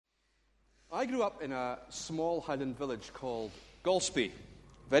I grew up in a small Highland village called Golspie,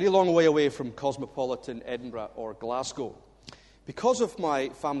 very long way away from cosmopolitan Edinburgh or Glasgow. Because of my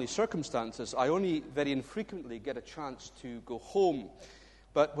family circumstances, I only very infrequently get a chance to go home.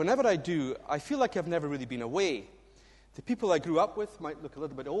 But whenever I do, I feel like I've never really been away. The people I grew up with might look a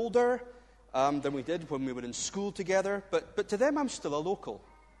little bit older than we did when we were in school together, but to them I'm still a local.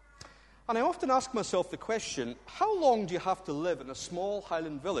 And I often ask myself the question, how long do you have to live in a small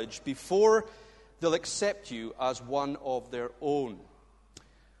Highland village before they'll accept you as one of their own?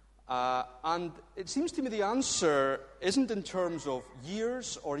 And it seems to me the answer isn't in terms of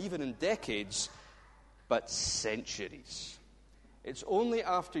years or even in decades, but centuries. It's only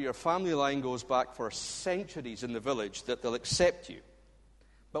after your family line goes back for centuries in the village that they'll accept you.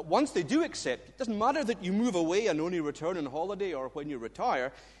 But once they do accept you, it doesn't matter that you move away and only return on holiday or when you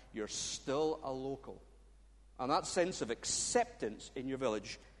retire, you're still a local. And that sense of acceptance in your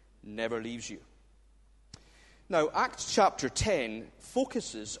village never leaves you. Now, Acts chapter 10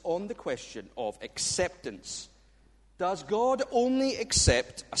 focuses on the question of acceptance. Does God only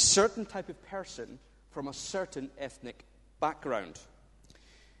accept a certain type of person from a certain ethnic background?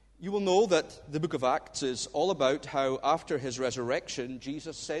 You will know that the book of Acts is all about how after his resurrection,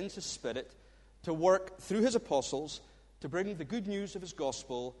 Jesus sends his Spirit to work through his apostles to bring the good news of his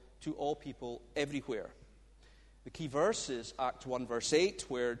gospel to all people everywhere. The key verse is Acts 1 verse 8,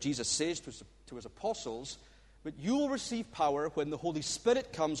 where Jesus says to his apostles, "But you will receive power when the Holy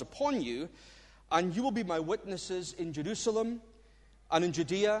Spirit comes upon you, and you will be my witnesses in Jerusalem, and in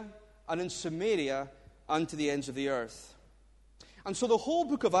Judea, and in Samaria, and to the ends of the earth." And so the whole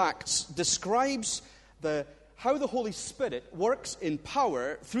book of Acts describes how the Holy Spirit works in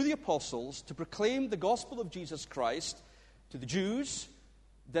power through the apostles to proclaim the gospel of Jesus Christ to the Jews,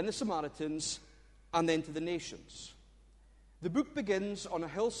 then the Samaritans, and then to the nations. The book begins on a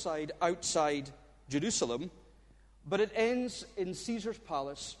hillside outside Jerusalem, but it ends in Caesar's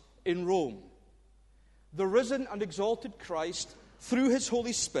palace in Rome. The risen and exalted Christ, through his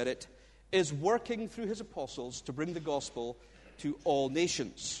Holy Spirit, is working through his apostles to bring the gospel to all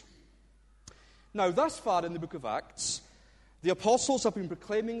nations. Now, thus far in the book of Acts, the apostles have been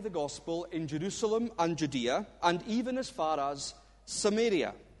proclaiming the gospel in Jerusalem and Judea, and even as far as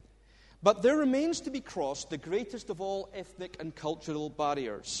Samaria. But there remains to be crossed the greatest of all ethnic and cultural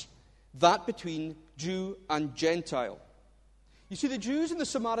barriers, that between Jew and Gentile. You see, the Jews and the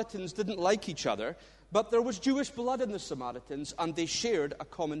Samaritans didn't like each other, but there was Jewish blood in the Samaritans, and they shared a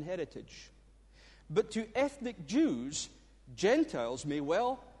common heritage. But to ethnic Jews, Gentiles may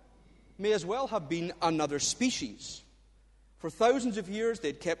as well have been another species. For thousands of years,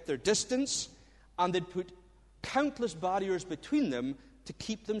 they'd kept their distance, and they'd put countless barriers between them to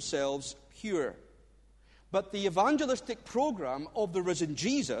keep themselves pure. But the evangelistic program of the risen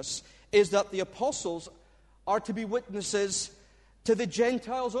Jesus is that the apostles are to be witnesses to the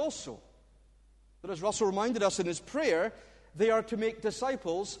Gentiles also. But as Russell reminded us in his prayer, they are to make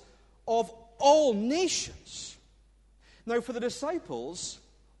disciples of all nations. Now, for the disciples,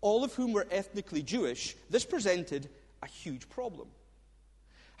 all of whom were ethnically Jewish, this presented a huge problem.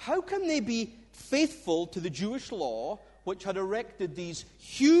 How can they be faithful to the Jewish law, which had erected these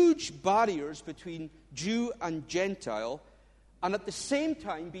huge barriers between Jew and Gentile, and at the same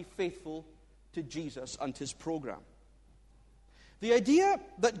time be faithful to Jesus and his program? The idea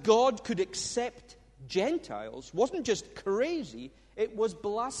that God could accept Gentiles wasn't just crazy, it was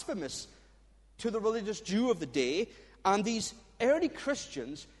blasphemous to the religious Jew of the day, and these early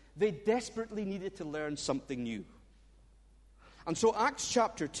Christians, they desperately needed to learn something new. And so Acts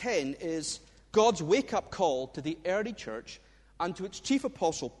chapter 10 is God's wake-up call to the early church and to its chief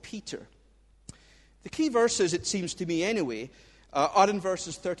apostle, Peter. The key verses, it seems to me anyway, are in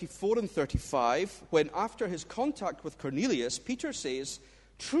verses 34 and 35, when after his contact with Cornelius, Peter says,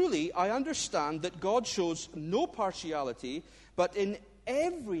 "Truly, I understand that God shows no partiality, but in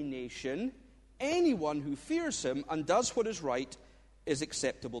every nation, anyone who fears him and does what is right is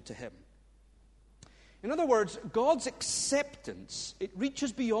acceptable to him." In other words, God's acceptance, it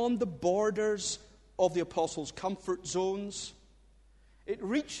reaches beyond the borders of the apostles' comfort zones. It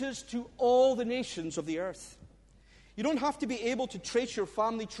reaches to all the nations of the earth. You don't have to be able to trace your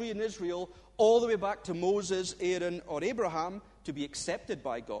family tree in Israel all the way back to Moses, Aaron, or Abraham to be accepted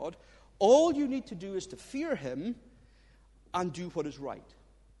by God. All you need to do is to fear him and do what is right.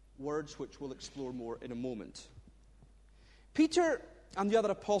 Words which we'll explore more in a moment. Peter and the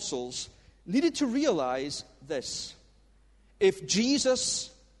other apostles needed to realize this: if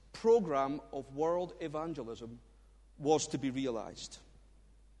Jesus' program of world evangelism was to be realized.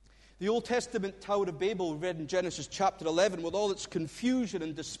 The Old Testament Tower of Babel, read in Genesis chapter 11, with all its confusion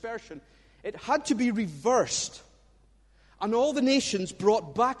and dispersion, It had to be reversed, and all the nations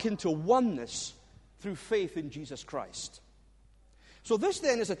brought back into oneness through faith in Jesus Christ. So this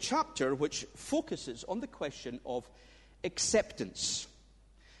then is a chapter which focuses on the question of acceptance.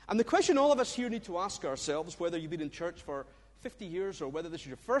 And the question all of us here need to ask ourselves, whether you've been in church for 50 years or whether this is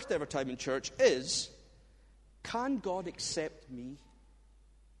your first ever time in church, is, can God accept me?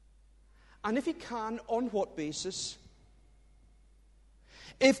 And if he can, on what basis?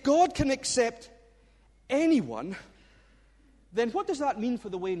 If God can accept anyone, then what does that mean for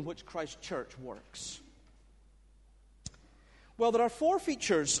the way in which Christ's church works? Well, there are 4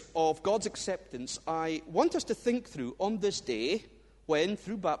 features of God's acceptance I want us to think through on this day when,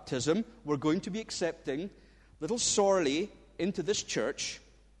 through baptism, we're going to be accepting little Sorley into this church,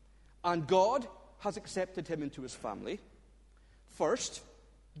 and God has accepted him into his family. First,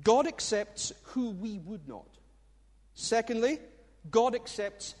 God accepts who we would not. Secondly, God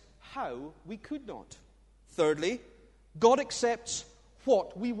accepts how we could not. Thirdly, God accepts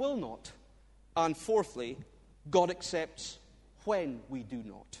what we will not. And fourthly, God accepts when we do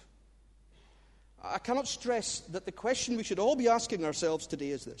not. I cannot stress that the question we should all be asking ourselves today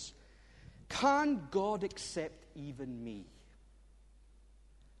is this: can God accept even me?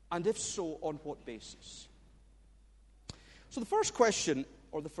 And if so, on what basis? So the first question,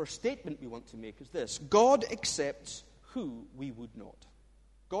 or the first statement we want to make is this: God accepts who we would not.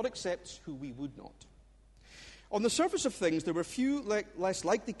 God accepts who we would not. On the surface of things, there were few less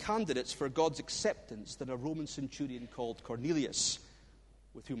likely candidates for God's acceptance than a Roman centurion called Cornelius,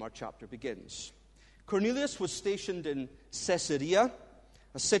 with whom our chapter begins. Cornelius was stationed in Caesarea,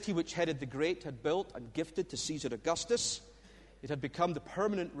 a city which Herod the Great had built and gifted to Caesar Augustus. It had become the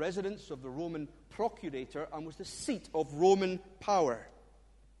permanent residence of the Roman procurator and was the seat of Roman power.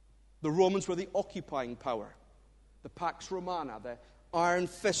 The Romans were the occupying power, the Pax Romana, the iron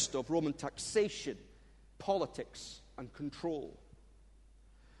fist of Roman taxation, politics, and control.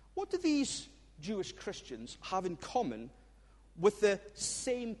 What do these Jewish Christians have in common with the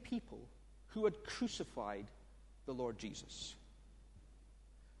same people who had crucified the Lord Jesus?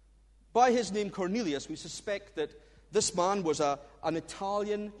 By his name Cornelius, we suspect that this man was an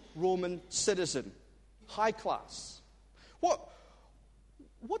Italian Roman citizen, high class. What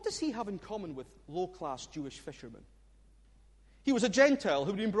does he have in common with low-class Jewish fishermen? He was a Gentile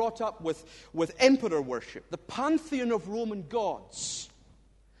who had been brought up with emperor worship, the pantheon of Roman gods.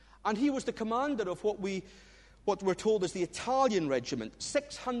 And he was the commander of what we're told is the Italian regiment,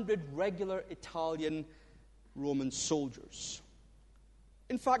 600 regular Italian Roman soldiers.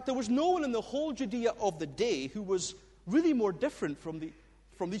 In fact, there was no one in the whole Judea of the day who was really more different from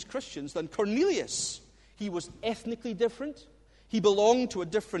these Christians than Cornelius. He was ethnically different. He belonged to a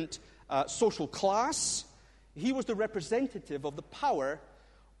different social class. He was the representative of the power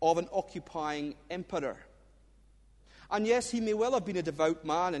of an occupying emperor. And yes, he may well have been a devout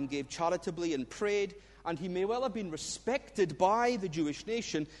man and gave charitably and prayed, and he may well have been respected by the Jewish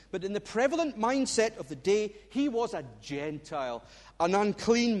nation, but in the prevalent mindset of the day, he was a Gentile, an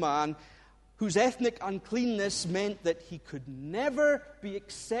unclean man, whose ethnic uncleanness meant that he could never be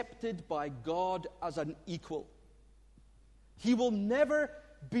accepted by God as an equal. He will never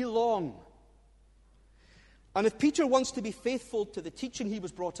belong. And if Peter wants to be faithful to the teaching he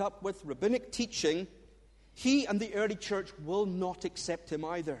was brought up with, rabbinic teaching, he and the early church will not accept him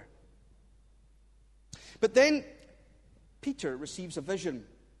either. But then Peter receives a vision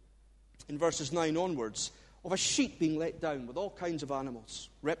in verses 9 onwards of a sheep being let down with all kinds of animals,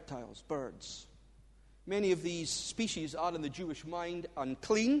 reptiles, birds. Many of these species are in the Jewish mind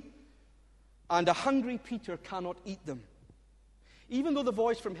unclean, and a hungry Peter cannot eat them. Even though the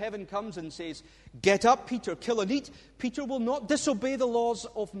voice from heaven comes and says, "Get up, Peter, kill and eat," Peter will not disobey the laws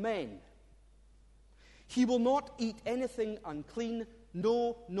of men. He will not eat anything unclean,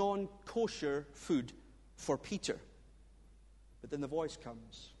 no non-kosher food for Peter. But then the voice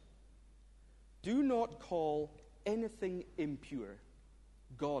comes, "Do not call anything impure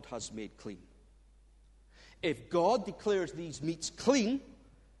God has made clean." If God declares these meats clean,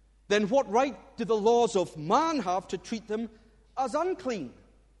 then what right do the laws of man have to treat them as unclean?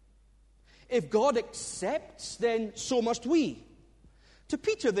 If God accepts, then so must we. To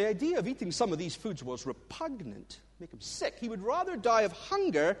Peter, the idea of eating some of these foods was repugnant, make him sick. He would rather die of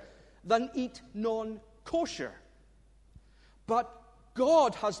hunger than eat non-kosher. But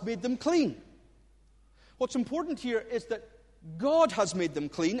God has made them clean. What's important here is that God has made them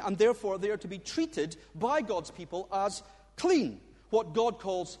clean, and therefore they are to be treated by God's people as clean. What God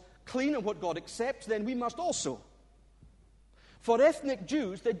calls clean and what God accepts, then we must also. For ethnic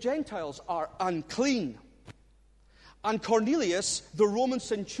Jews, the Gentiles are unclean. And Cornelius, the Roman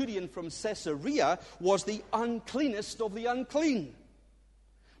centurion from Caesarea, was the uncleanest of the unclean.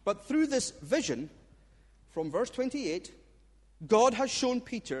 But through this vision, from verse 28, God has shown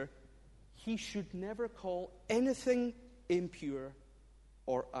Peter he should never call anything impure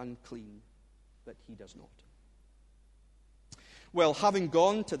or unclean that he does not. Well, having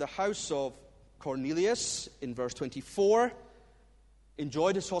gone to the house of Cornelius in verse 24,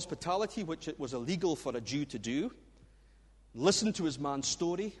 enjoyed his hospitality, which it was illegal for a Jew to do, listened to his man's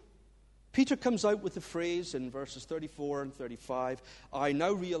story, Peter comes out with the phrase in verses 34 and 35, I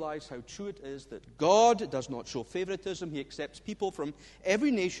now realize how true it is that God does not show favoritism. He accepts people from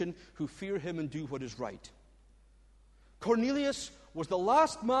every nation who fear him and do what is right. Cornelius was the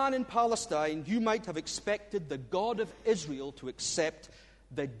last man in Palestine you might have expected the God of Israel to accept,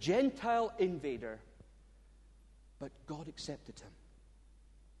 the Gentile invader. But God accepted him.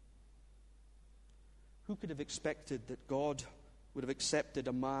 Who could have expected that God would have accepted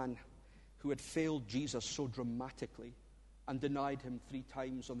a man who had failed Jesus so dramatically and denied him 3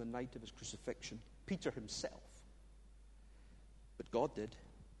 times on the night of his crucifixion? Peter himself. But God did.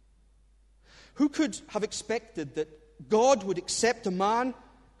 Who could have expected that God would accept a man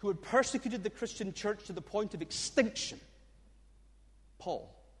who had persecuted the Christian church to the point of extinction?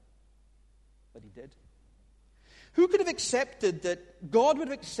 Paul. But he did. Who could have accepted that God would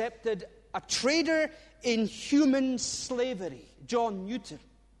have accepted a trader in human slavery, John Newton?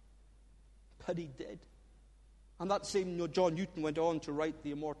 But he did. And that same John Newton went on to write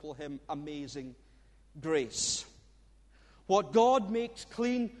the immortal hymn, Amazing Grace. What God makes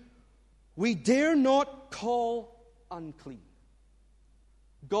clean, we dare not call unclean.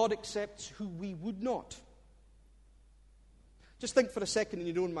 God accepts who we would not. Just think for a second in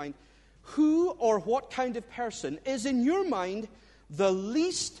your own mind. Who or what kind of person is in your mind the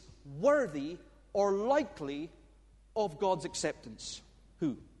least worthy or likely of God's acceptance?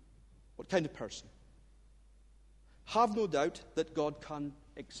 Who? What kind of person? Have no doubt that God can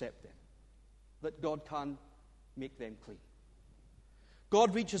accept them, that God can make them clean.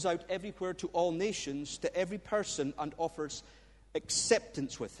 God reaches out everywhere to all nations, to every person, and offers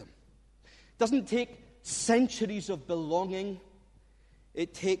acceptance with them. It doesn't take centuries of belonging.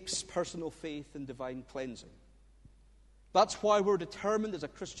 It takes personal faith and divine cleansing. That's why we're determined as a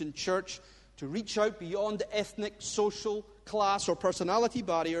Christian church to reach out beyond ethnic, social, class, or personality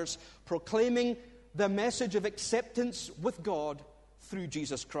barriers, proclaiming the message of acceptance with God through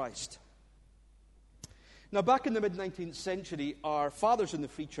Jesus Christ. Now, back in the mid-19th century, our fathers in the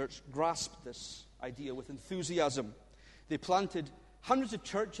Free Church grasped this idea with enthusiasm. They planted hundreds of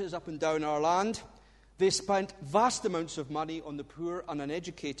churches up and down our land. They spent vast amounts of money on the poor and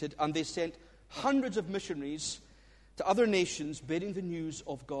uneducated, and they sent hundreds of missionaries to other nations bearing the news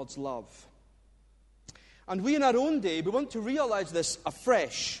of God's love. And we in our own day, we want to realize this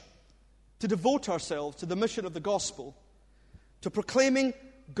afresh, to devote ourselves to the mission of the gospel, to proclaiming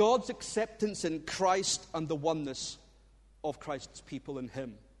God's acceptance in Christ and the oneness of Christ's people in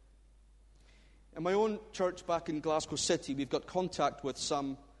him. In my own church back in Glasgow City, we've got contact with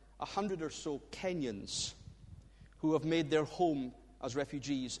some 100 or so Kenyans who have made their home as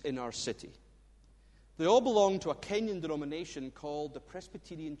refugees in our city. They all belong to a Kenyan denomination called the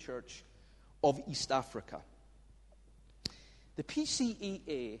Presbyterian Church of East Africa. The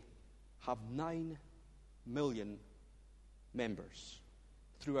PCEA have 9 million members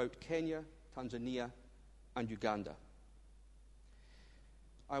throughout Kenya, Tanzania, and Uganda.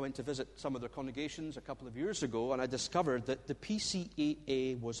 I went to visit some of their congregations a couple of years ago, and I discovered that the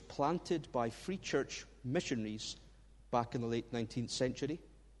PCEA was planted by Free Church missionaries back in the late 19th century.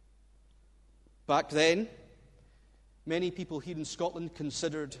 Back then, many people here in Scotland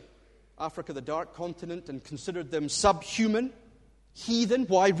considered Africa the dark continent and considered them subhuman, heathen.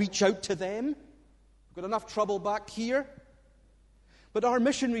 Why reach out to them? We've got enough trouble back here. But our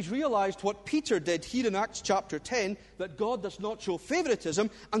missionaries realized what Peter did here in Acts chapter 10, that God does not show favoritism,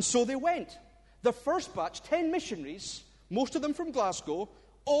 and so they went. The first batch, 10 missionaries, most of them from Glasgow,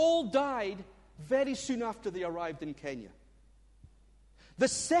 all died very soon after they arrived in Kenya. The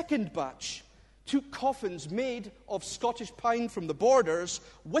second batch took coffins made of Scottish pine from the borders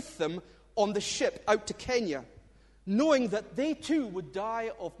with them on the ship out to Kenya, knowing that they too would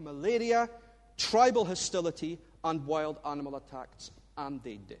die of malaria, tribal hostility, and wild animal attacks. And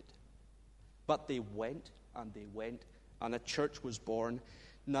they did. But they went, and a church was born,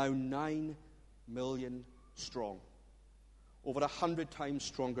 now 9 million strong, over 100 times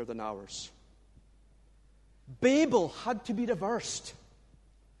stronger than ours. Babel had to be reversed.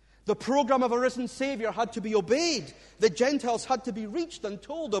 The program of a risen Savior had to be obeyed. The Gentiles had to be reached and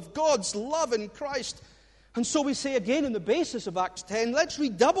told of God's love in Christ. And so we say again in the basis of Acts 10, let's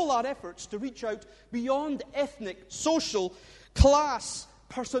redouble our efforts to reach out beyond ethnic, social, class,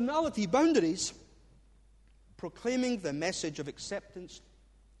 personality boundaries, proclaiming the message of acceptance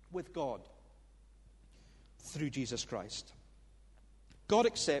with God through Jesus Christ. God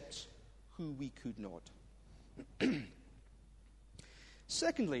accepts who we could not.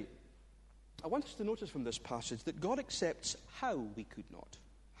 Secondly, I want us to notice from this passage that God accepts how we could not.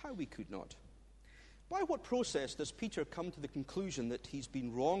 How we could not. By what process does Peter come to the conclusion that he's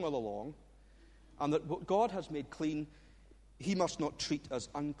been wrong all along, and that what God has made clean, he must not treat as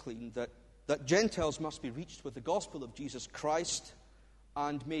unclean, that Gentiles must be reached with the gospel of Jesus Christ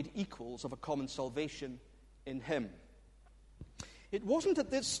and made equals of a common salvation in him? It wasn't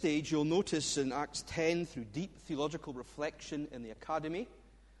at this stage, you'll notice in Acts 10, through deep theological reflection in the academy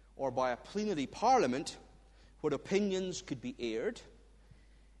or by a plenary parliament where opinions could be aired.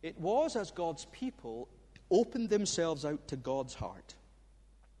 It was as God's people opened themselves out to God's heart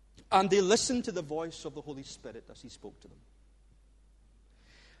and they listened to the voice of the Holy Spirit as he spoke to them.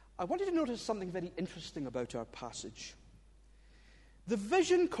 I want you to notice something very interesting about our passage. The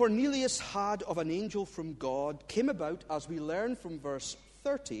vision Cornelius had of an angel from God came about, as we learn from verse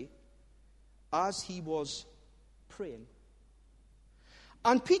 30, as he was praying.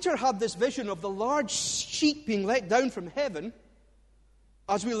 And Peter had this vision of the large sheet being let down from heaven,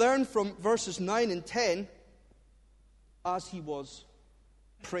 as we learn from verses 9 and 10, as he was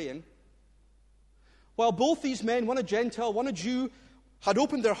praying. While both these men, one a Gentile, one a Jew, had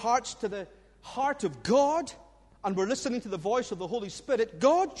opened their hearts to the heart of God and were listening to the voice of the Holy Spirit,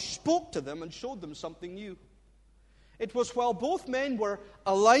 God spoke to them and showed them something new. It was while both men were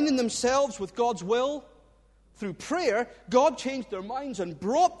aligning themselves with God's will through prayer, God changed their minds and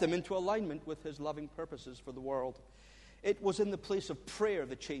brought them into alignment with his loving purposes for the world. It was in the place of prayer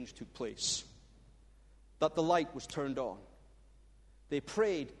the change took place, that the light was turned on. They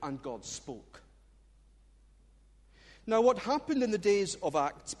prayed and God spoke. Now, what happened in the days of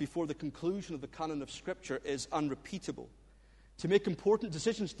Acts before the conclusion of the canon of Scripture is unrepeatable. To make important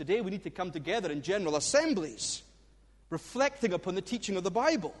decisions today, we need to come together in general assemblies, reflecting upon the teaching of the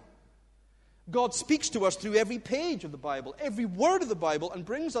Bible. God speaks to us through every page of the Bible, every word of the Bible, and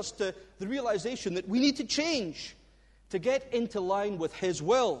brings us to the realization that we need to change to get into line with his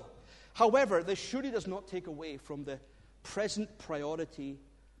will. However, this surely does not take away from the present priority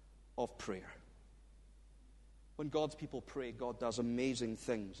of prayer. When God's people pray, God does amazing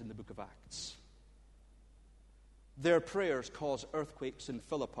things in the book of Acts. Their prayers cause earthquakes in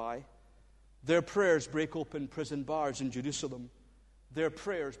Philippi. Their prayers break open prison bars in Jerusalem. Their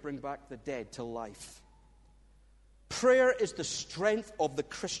prayers bring back the dead to life. Prayer is the strength of the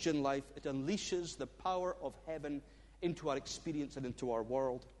Christian life. It unleashes the power of heaven into our experience and into our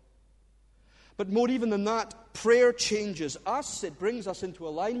world. But more even than that, prayer changes us. It brings us into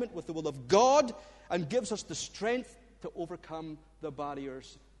alignment with the will of God and gives us the strength to overcome the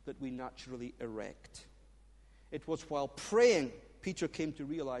barriers that we naturally erect. It was while praying Peter came to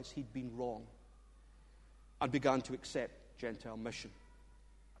realize he'd been wrong and began to accept Gentile mission.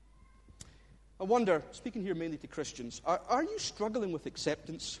 I wonder, speaking here mainly to Christians, are you struggling with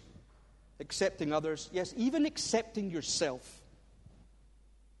acceptance? Accepting others? Yes, even accepting yourself.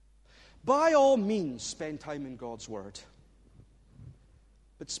 By all means, spend time in God's Word.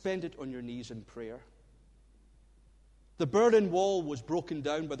 But spend it on your knees in prayer. The Berlin Wall was broken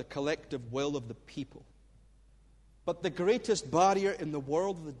down by the collective will of the people. But the greatest barrier in the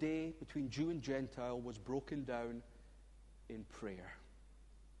world of the day between Jew and Gentile was broken down in prayer.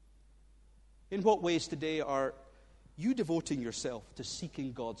 In what ways today are you devoting yourself to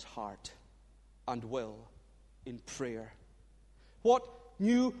seeking God's heart and will in prayer? What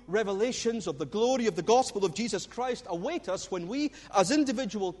new revelations of the glory of the gospel of Jesus Christ await us when we, as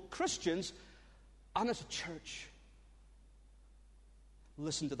individual Christians and as a church,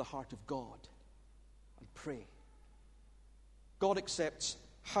 listen to the heart of God and pray? God accepts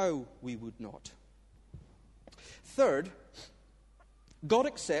how we would not. Third, God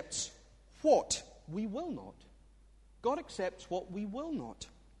accepts what we will not. God accepts what we will not.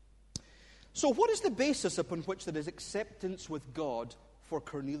 So what is the basis upon which there is acceptance with God for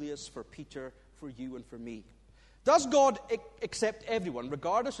Cornelius, for Peter, for you, and for me? Does God accept everyone,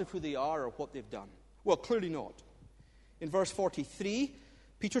 regardless of who they are or what they've done? Well, clearly not. In verse 43,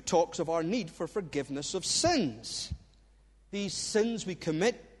 Peter talks of our need for forgiveness of sins. These sins we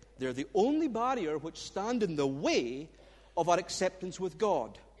commit, they're the only barrier which stand in the way of our acceptance with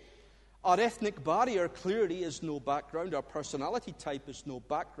God. Our ethnic barrier clearly is no background. Our personality type is no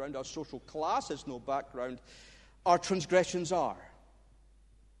background. Our social class is no background. Our transgressions are.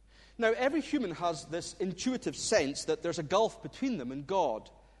 Now, every human has this intuitive sense that there's a gulf between them and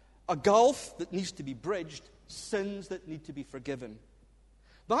God, a gulf that needs to be bridged, sins that need to be forgiven.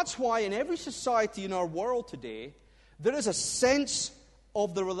 That's why in every society in our world today, there is a sense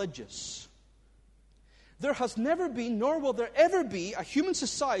of the religious. There has never been, nor will there ever be, a human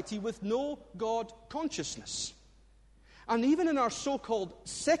society with no God consciousness. And even in our so-called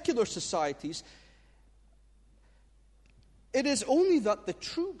secular societies, it is only that the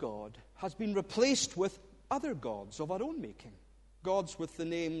true God has been replaced with other gods of our own making. Gods with the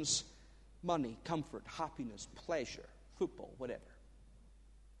names money, comfort, happiness, pleasure, football, whatever.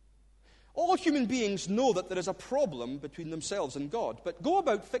 All human beings know that there is a problem between themselves and God, but go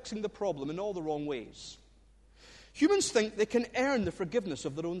about fixing the problem in all the wrong ways. Humans think they can earn the forgiveness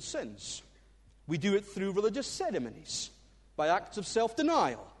of their own sins. We do it through religious ceremonies, by acts of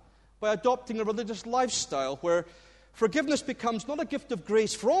self-denial, by adopting a religious lifestyle where forgiveness becomes not a gift of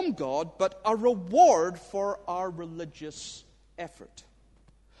grace from God, but a reward for our religious effort.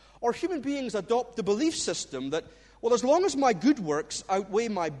 Or human beings adopt the belief system that, well, as long as my good works outweigh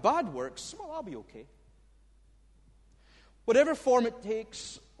my bad works, well, I'll be okay. Whatever form it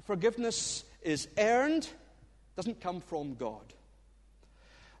takes, forgiveness is earned, doesn't come from God.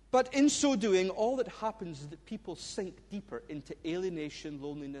 But in so doing, all that happens is that people sink deeper into alienation,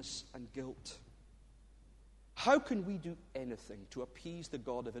 loneliness, and guilt. How can we do anything to appease the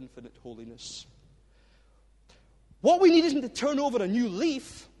God of infinite holiness? What we need isn't to turn over a new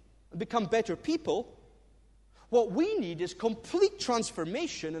leaf and become better people. What we need is complete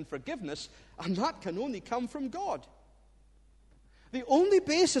transformation and forgiveness, and that can only come from God. The only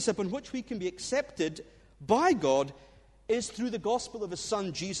basis upon which we can be accepted by God is through the gospel of His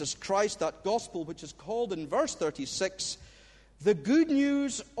Son, Jesus Christ, that gospel which is called in verse 36, the good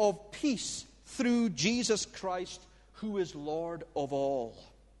news of peace through Jesus Christ, who is Lord of all.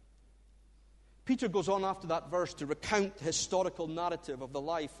 Peter goes on after that verse to recount the historical narrative of the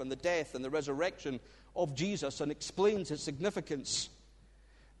life and the death and the resurrection of Jesus and explains its significance.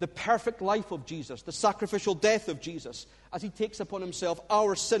 The perfect life of Jesus, the sacrificial death of Jesus as He takes upon Himself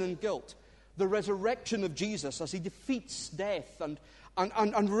our sin and guilt. The resurrection of Jesus as He defeats death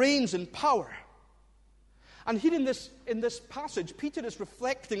and reigns in power. And here in this passage, Peter is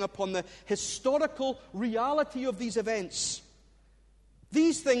reflecting upon the historical reality of these events.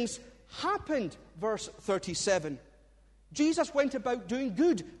 These things happened, verse 37. Jesus went about doing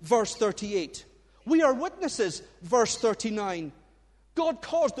good, verse 38. We are witnesses, verse 39. God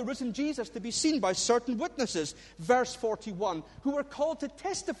caused the risen Jesus to be seen by certain witnesses, verse 41, who were called to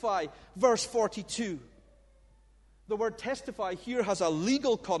testify, verse 42. The word testify here has a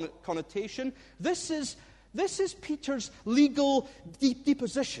legal connotation. This is Peter's legal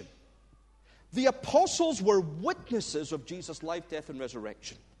deposition. The apostles were witnesses of Jesus' life, death, and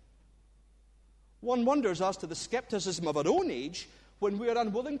resurrection. One wonders as to the skepticism of our own age when we are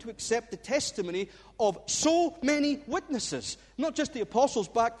unwilling to accept the testimony of so many witnesses, not just the apostles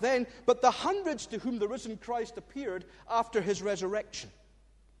back then, but the hundreds to whom the risen Christ appeared after His resurrection.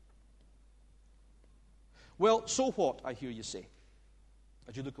 Well, so what, I hear you say,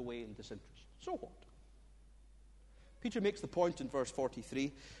 as you look away in disinterest. So what? Peter makes the point in verse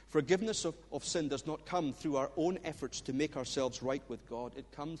 43, forgiveness of sin does not come through our own efforts to make ourselves right with God.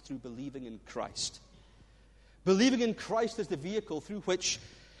 It comes through believing in Christ. Believing in Christ is the vehicle through which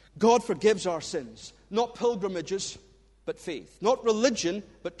God forgives our sins. Not pilgrimages, but faith. Not religion,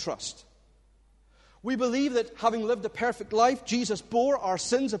 but trust. We believe that having lived a perfect life, Jesus bore our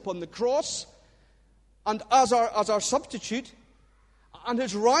sins upon the cross, and as our substitute, and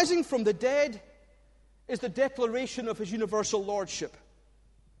His rising from the dead is the declaration of His universal lordship.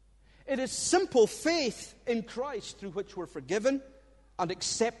 It is simple faith in Christ through which we're forgiven and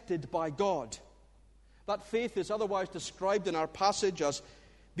accepted by God. That faith is otherwise described in our passage as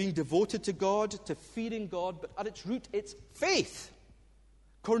being devoted to God, to fearing God, but at its root, it's faith.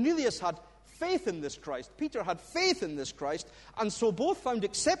 Cornelius had faith in this Christ. Peter had faith in this Christ, and so both found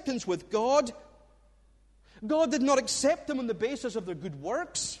acceptance with God. God did not accept them on the basis of their good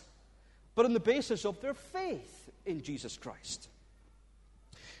works, but on the basis of their faith in Jesus Christ.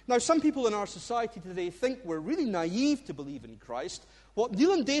 Now, some people in our society today think we're really naive to believe in Christ. What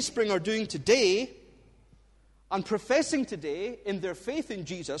Neil and Dayspring are doing today and professing today in their faith in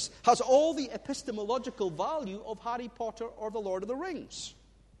Jesus has all the epistemological value of Harry Potter or the Lord of the Rings.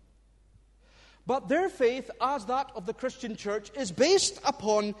 But their faith, as that of the Christian church, is based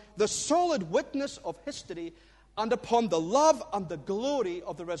upon the solid witness of history and upon the love and the glory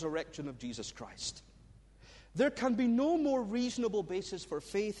of the resurrection of Jesus Christ. There can be no more reasonable basis for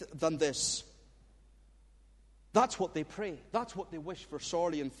faith than this. That's what they pray. That's what they wish for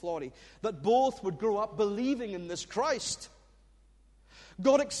Sorley and Florrie, that both would grow up believing in this Christ.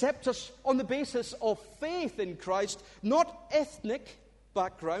 God accepts us on the basis of faith in Christ, not ethnic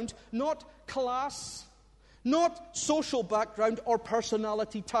background, not class, not social background or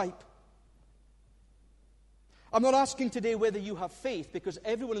personality type. I'm not asking today whether you have faith, because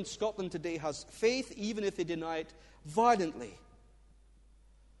everyone in Scotland today has faith, even if they deny it violently.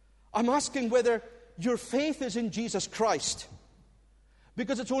 I'm asking whether your faith is in Jesus Christ,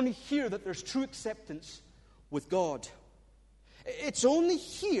 because it's only here that there's true acceptance with God. It's only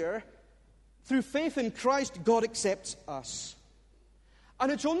here, through faith in Christ, God accepts us.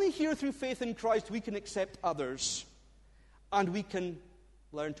 And it's only here through faith in Christ we can accept others, and we can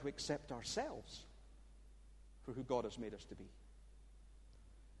learn to accept ourselves for who God has made us to be.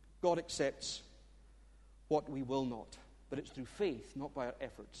 God accepts what we will not, but it's through faith, not by our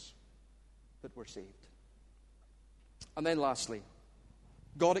efforts, that we're saved. And then lastly,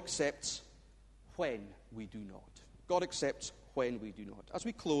 God accepts when we do not. God accepts when we do not. As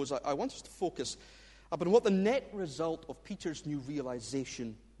we close, I want us to focus upon what the net result of Peter's new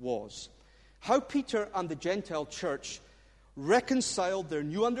realization was. How Peter and the Gentile church reconciled their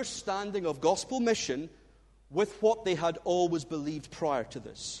new understanding of gospel mission with what they had always believed prior to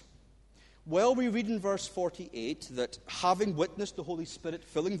this. Well, we read in verse 48 that having witnessed the Holy Spirit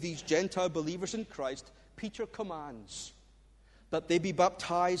filling these Gentile believers in Christ, Peter commands that they be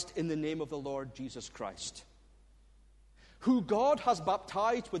baptized in the name of the Lord Jesus Christ. Who God has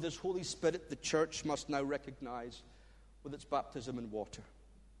baptized with His Holy Spirit, the church must now recognize with its baptism in water.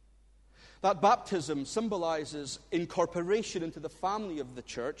 That baptism symbolizes incorporation into the family of the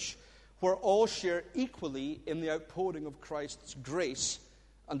church, where all share equally in the outpouring of Christ's grace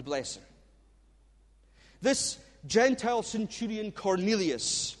and blessing. This Gentile centurion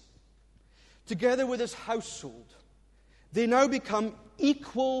Cornelius, together with his household, they now become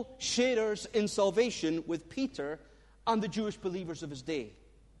equal sharers in salvation with Peter and the Jewish believers of his day.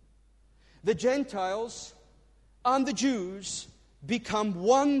 The Gentiles and the Jews become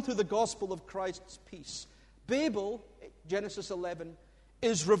one through the gospel of Christ's peace. Babel, Genesis 11,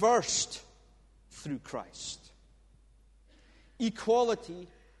 is reversed through Christ. Equality,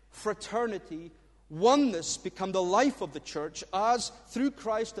 fraternity, oneness become the life of the church as, through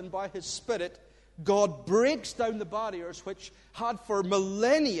Christ and by His Spirit, God breaks down the barriers which had for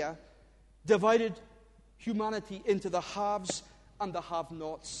millennia divided humanity into the haves and the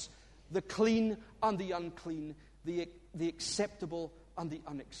have-nots, the clean and the unclean, the acceptable and the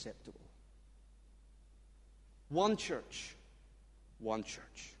unacceptable. One church, one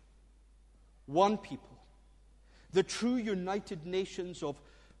church, one people, the true united nations of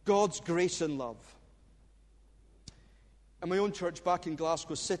God's grace and love. In my own church back in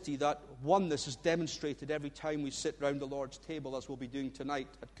Glasgow City, that oneness is demonstrated every time we sit round the Lord's table, as we'll be doing tonight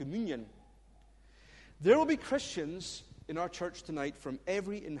at communion. There will be Christians in our church tonight from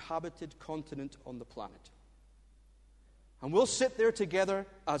every inhabited continent on the planet. And we'll sit there together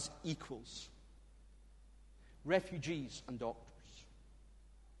as equals. Refugees and doctors.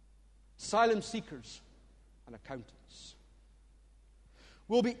 Asylum seekers and accountants.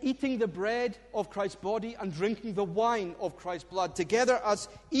 We'll be eating the bread of Christ's body and drinking the wine of Christ's blood together as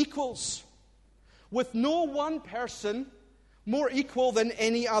equals, with no one person more equal than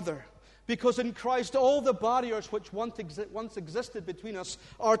any other. Because in Christ, all the barriers which once existed between us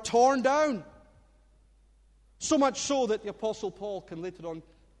are torn down. So much so that the Apostle Paul can later on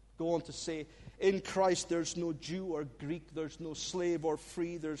go on to say, in Christ there's no Jew or Greek, there's no slave or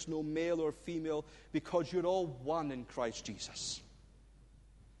free, there's no male or female, because you're all one in Christ Jesus.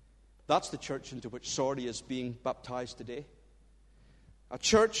 That's the church into which Sorley is being baptized today. A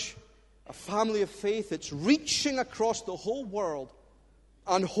church, a family of faith that's reaching across the whole world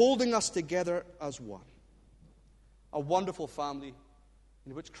and holding us together as one. A wonderful family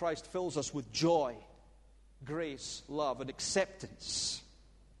in which Christ fills us with joy, grace, love, and acceptance.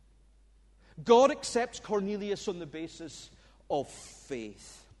 God accepts Cornelius on the basis of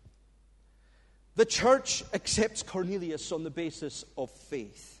faith. The church accepts Cornelius on the basis of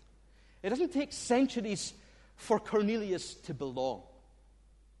faith. It doesn't take centuries for Cornelius to belong.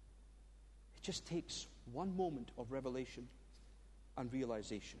 It just takes one moment of revelation and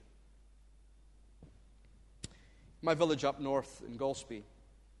realization. My village up north in Golspie,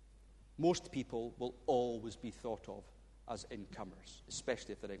 most people will always be thought of as incomers,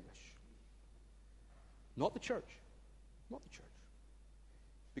 especially if they're English. Not the church. Not the church.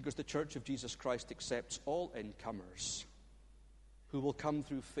 Because the Church of Jesus Christ accepts all incomers who will come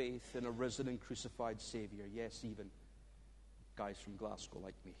through faith in a risen and crucified Savior. Yes, even guys from Glasgow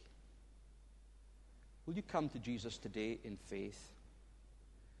like me. Will you come to Jesus today in faith,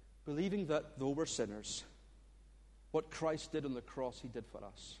 believing that though we're sinners, what Christ did on the cross, he did for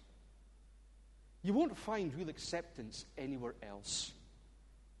us? You won't find real acceptance anywhere else.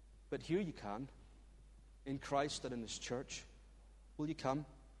 But here you can, in Christ and in His church. Will you come?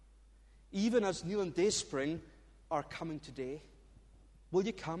 Even as Neil and Dayspring are coming today, will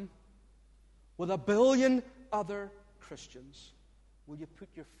you come? With 1 billion other Christians, will you put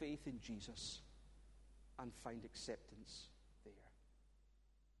your faith in Jesus and find acceptance